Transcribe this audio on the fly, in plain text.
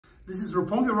This is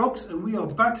Roppongi Rocks, and we are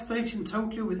backstage in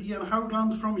Tokyo with Ian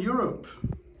Haugland from Europe.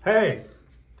 Hey,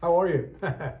 how are you?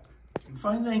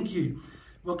 Fine, thank you.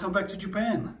 Welcome back to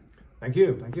Japan. Thank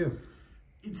you, thank you.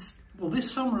 Well,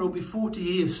 this summer it'll be 40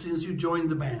 years since you joined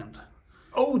the band.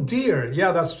 Oh dear,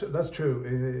 yeah, that's true.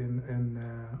 In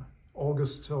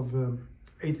August of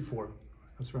 '84,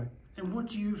 that's right. And what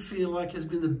do you feel like has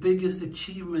been the biggest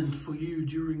achievement for you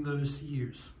during those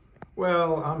years?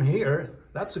 Well, I'm here.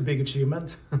 That's a big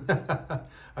achievement.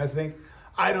 I think.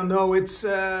 I don't know. It's you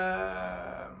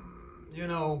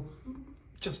know,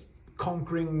 just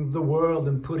conquering the world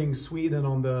and putting Sweden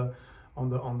on the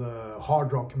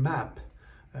hard rock map.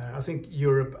 I think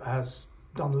Europe has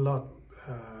done a lot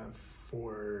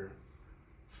for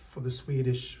the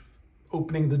Swedish,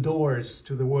 opening the doors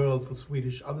to the world for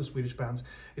other Swedish bands.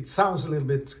 It sounds a little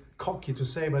bit cocky to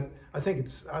say, but I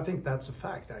think that's a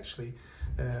fact actually.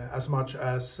 As much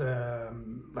as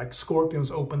like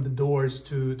Scorpions opened the doors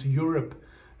to Europe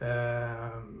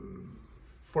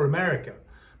for America,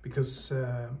 because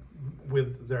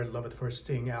with their Love at First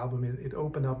Sting album, it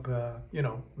opened up, you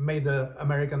know, made the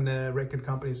American record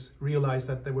companies realize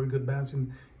that there were good bands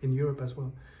in Europe as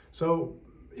well. So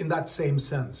in that same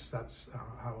sense, that's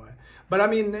how I. But I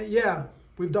mean, yeah,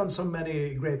 we've done so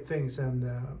many great things, and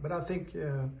but I think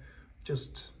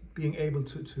just being able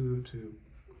to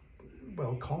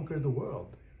well, conquer the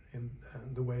world in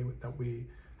the way that we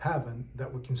have, and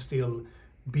that we can still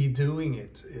be doing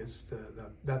it, is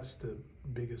that's the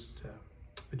biggest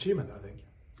achievement, I think.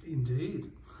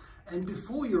 Indeed. And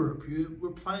before Europe, you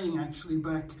were playing actually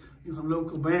back in some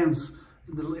local bands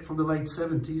from the late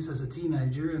 70s as a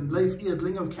teenager. And Leif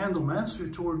Edling of Candlemass, who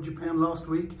toured Japan last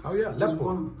week. Oh yeah,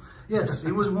 yes,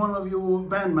 he was one of your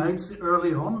bandmates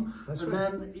early on. That's and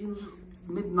right. Then in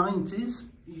mid-90s,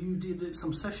 you did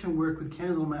some session work with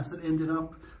Candlemass that ended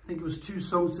up, I think it was 2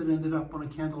 songs that ended up on a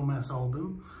Candlemass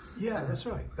album. Yeah, that's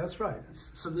right, that's right.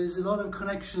 So there's a lot of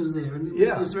connections there. And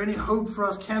yeah. Is there any hope for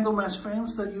us Candlemass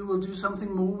fans that you will do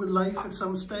something more with Leif at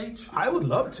some stage? I would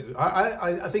love to.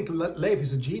 I think Leif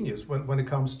is a genius when it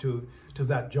comes to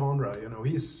that genre. You know,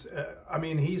 he's I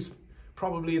mean, he's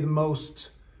probably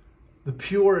the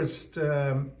purest,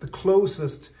 the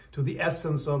closest to the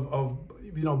essence of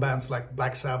you know, bands like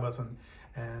Black Sabbath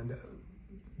and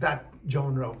that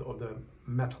genre of the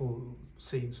metal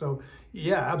scene. So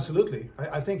yeah, absolutely.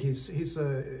 I think he's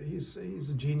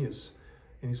a genius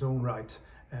in his own right.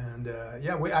 And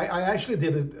yeah, I actually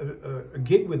did a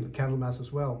gig with Candlemass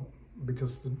as well,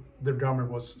 because the drummer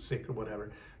was sick or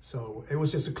whatever. So it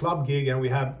was just a club gig, and we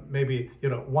had maybe, you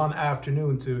know, one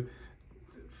afternoon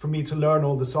for me to learn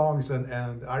all the songs,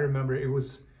 and I remember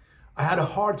I had a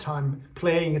hard time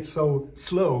playing it so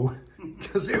slow,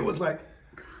 because it was like,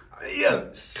 yeah,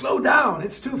 slow down,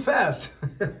 it's too fast.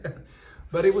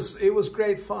 But it was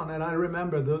great fun, and I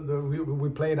remember we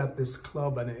played at this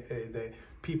club, and the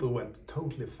people went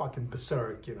totally fucking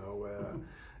berserk. You know,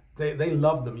 they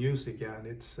love the music, and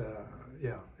it's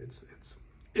yeah,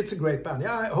 it's a great band.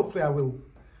 Yeah, hopefully I will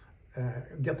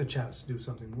get the chance to do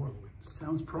something more with it.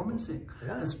 Sounds promising.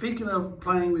 Yeah. And speaking of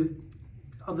playing with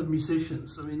other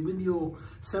musicians, I mean, with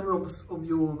several of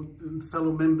your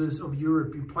fellow members of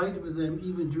Europe, you played with them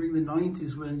even during the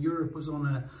 90s when Europe was on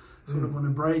a sort of on a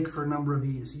break for a number of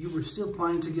years. You were still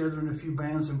playing together in a few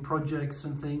bands and projects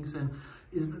and things. And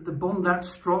is the bond that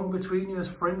strong between you as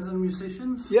friends and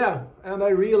musicians? Yeah, and I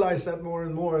realize that more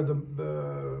and more the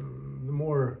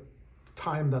more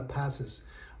time that passes.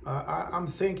 I'm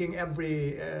thinking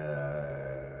every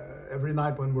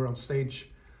night when we're on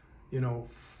stage, you know,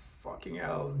 fucking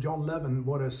hell, John Levin,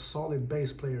 what a solid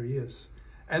bass player he is.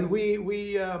 And we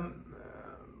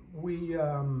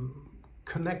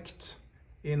connect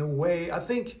in a way. I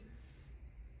think,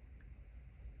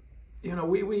 you know,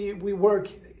 we work.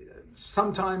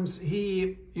 Sometimes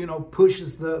he, you know,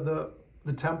 pushes the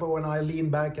tempo, and I lean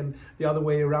back, and the other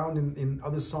way around in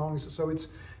other songs. So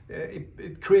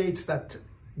it creates that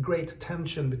great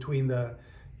tension between the,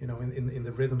 you know, in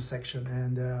the rhythm section.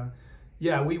 And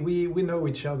yeah, we know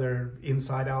each other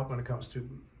inside out when it comes to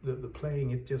the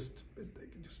playing. It just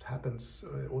happens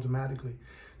automatically.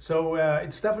 So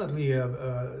it's definitely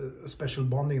a special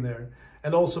bonding there.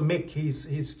 And also Mick,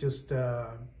 he's just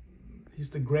he's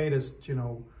the greatest, you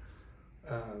know,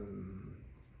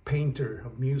 painter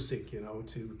of music, you know,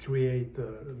 to create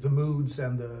the moods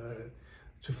and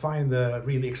to find the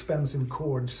really expensive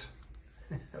chords,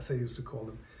 as I used to call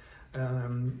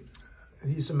them.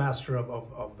 He's a master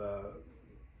of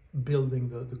building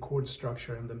the chord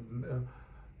structure and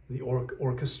the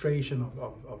orchestration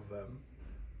of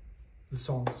the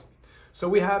songs. So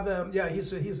we have yeah,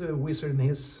 he's a wizard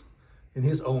in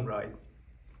his own right.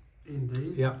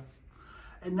 Indeed. Yeah.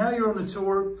 And now you're on a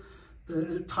tour,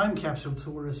 time capsule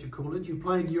tour, as you call it. You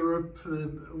played Europe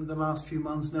over the last few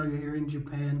months. Now you're here in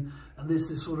Japan, and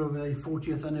this is sort of a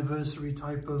 40th anniversary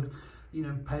type of, you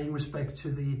know, paying respect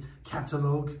to the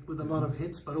catalogue with a lot of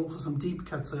hits, but also some deep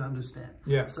cuts, I understand.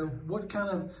 Yeah. So what kind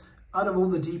of, out of all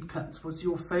the deep cuts, what's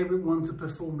your favorite one to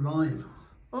perform live?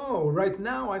 Oh, right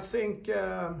now I think,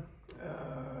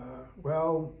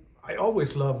 well, I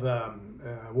always love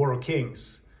War of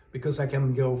Kings, because I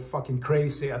can go fucking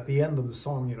crazy at the end of the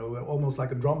song, you know, almost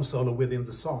like a drum solo within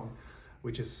the song,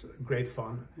 which is great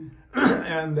fun.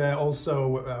 And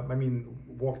also, I mean,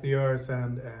 Walk the Earth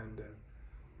and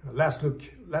Last Look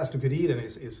at Eden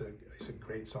is a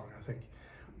great song, I think.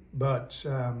 But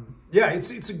yeah,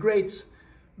 it's a great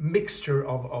mixture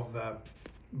of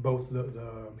both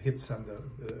the hits and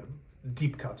the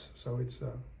deep cuts. So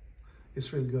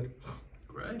it's really good.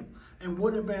 Great. And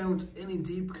what about any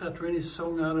deep cut or any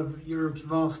song out of Europe's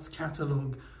vast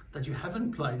catalogue that you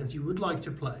haven't played, that you would like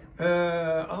to play?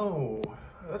 Oh,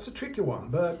 that's a tricky one,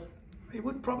 but it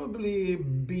would probably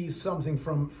be something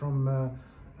from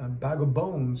Bag of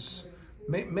Bones.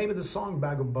 Maybe the song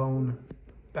Bag of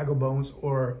Bones,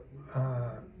 or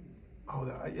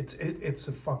it's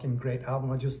a fucking great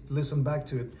album. I just listened back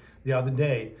to it the other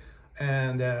day,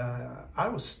 and I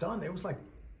was stunned. It was like,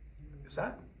 is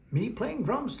that me playing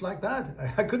drums like that?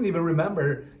 I couldn't even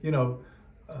remember, you know,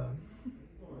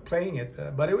 playing it.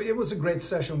 But it was a great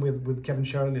session with Kevin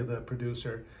Shirley, the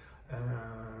producer.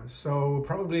 So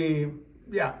probably,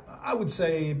 yeah, I would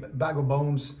say Bag of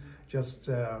Bones, just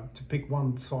to pick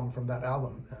one song from that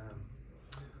album.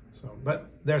 But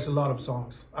there's a lot of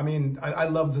songs. I mean, I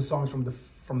love the songs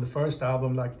from the first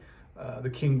album, like The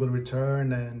King Will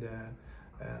Return and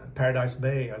Paradise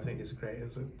Bay. I think is great.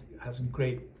 It has a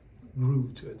great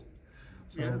groove to it.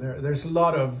 So yeah. There's a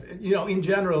lot of, you know, in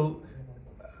general,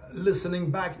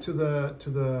 listening back to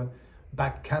the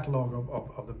back catalog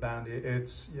of the band,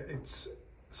 it's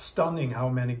stunning how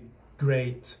many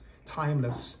great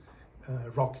timeless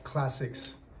rock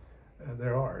classics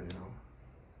there are, you know.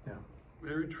 Yeah,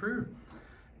 very true.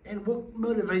 And what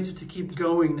motivates you to keep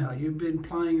going now? You've been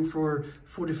playing for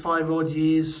 45 odd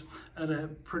years at a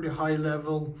pretty high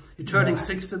level. You're turning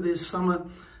 60 this summer.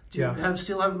 Do you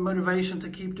still have motivation to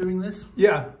keep doing this?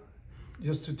 Yeah,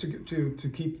 just to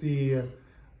keep the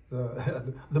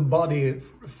body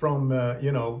from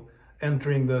you know,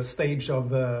 entering the stage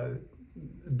of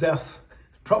death,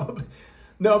 probably.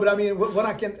 No, but I mean, what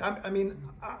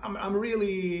I'm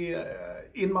really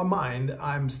in my mind,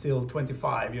 I'm still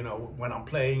 25, you know, when I'm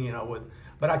playing, you know,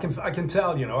 but I can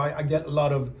tell, you know, I get a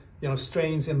lot of, you know,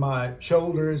 strains in my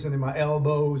shoulders and in my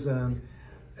elbows, and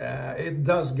it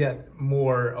does get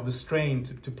more of a strain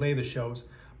to play the shows,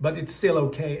 but it's still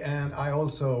okay. And I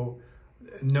also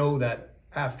know that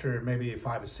after maybe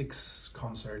 5 or 6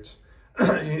 concerts,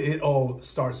 it all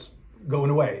starts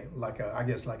going away, like I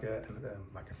guess like a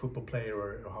football player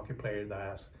or a hockey player that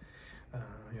has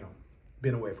you know,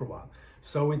 been away for a while.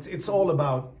 So it's all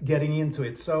about getting into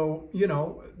it. So, you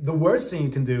know, the worst thing you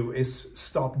can do is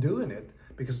stop doing it,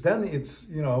 because then it's,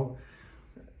 you know,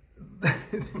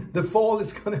 the fall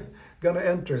is gonna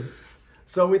enter.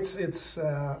 So it's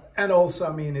and also,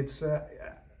 I mean, it's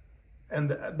and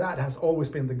that has always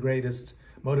been the greatest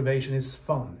motivation. Is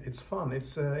fun. It's fun.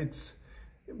 It's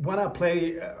when I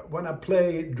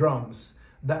play drums,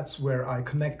 that's where I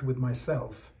connect with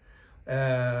myself.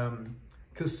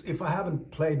 Because if I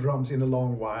haven't played drums in a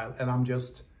long while and I'm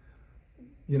just,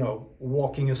 you know,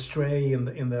 walking astray in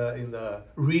the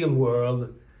real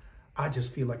world, I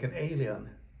just feel like an alien.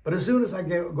 But as soon as I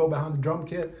go behind the drum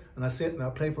kit and I sit and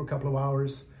I play for a couple of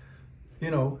hours,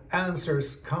 you know,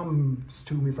 answers comes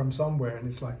to me from somewhere, and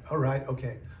it's like, all right,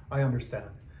 okay, I understand.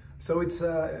 So it's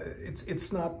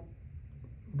not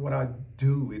what I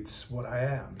do, it's what I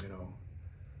am, you know.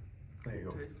 There you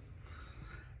go.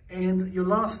 And your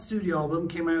last studio album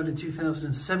came out in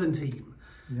 2017.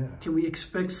 Yeah. Can we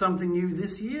expect something new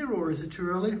this year, or is it too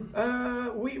early?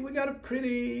 We got a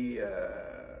pretty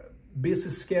busy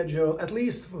schedule, at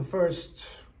least for the first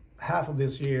half of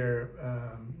this year,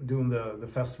 doing the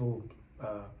festival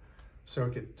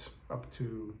circuit up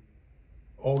to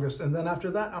August, and then after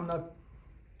that I'm not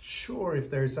sure if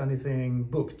there's anything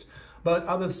booked. But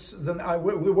others than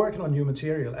we're working on new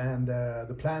material, and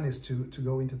the plan is to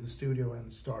go into the studio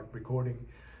and start recording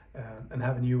and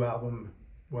have a new album.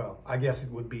 Well, I guess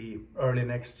it would be early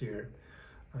next year,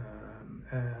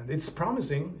 and it's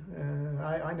promising.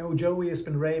 I know Joey has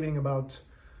been raving about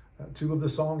 2 of the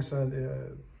songs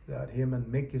that him and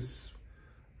Mick is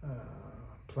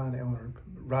planning or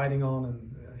writing on,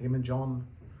 and him and John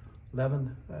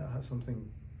Levin has something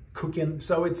cooking.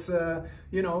 So it's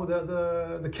you know,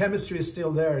 the chemistry is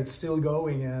still there. It's still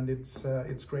going, and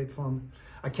it's great fun.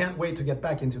 I can't wait to get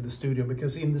back into the studio,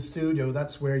 because in the studio,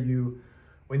 that's where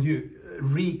when you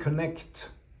reconnect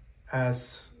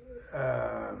as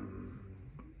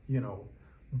you know,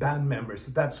 band members.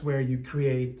 That's where you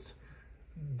create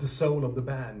the soul of the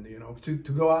band. You know, to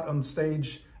go out on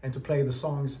stage and to play the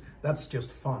songs, that's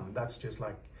just fun. That's just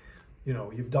like, you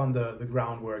know, you've done the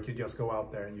groundwork. You just go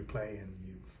out there and you play and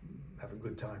you have a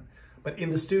good time. But in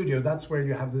the studio, that's where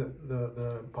you have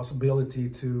the possibility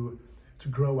to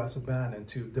grow as a band and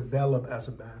to develop as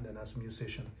a band and as a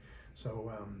musician.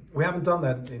 So we haven't done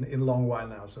that in a long while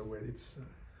now. So it's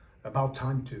about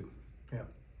time to, yeah.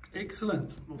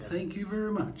 Excellent. Well, thank you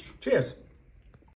very much. Cheers.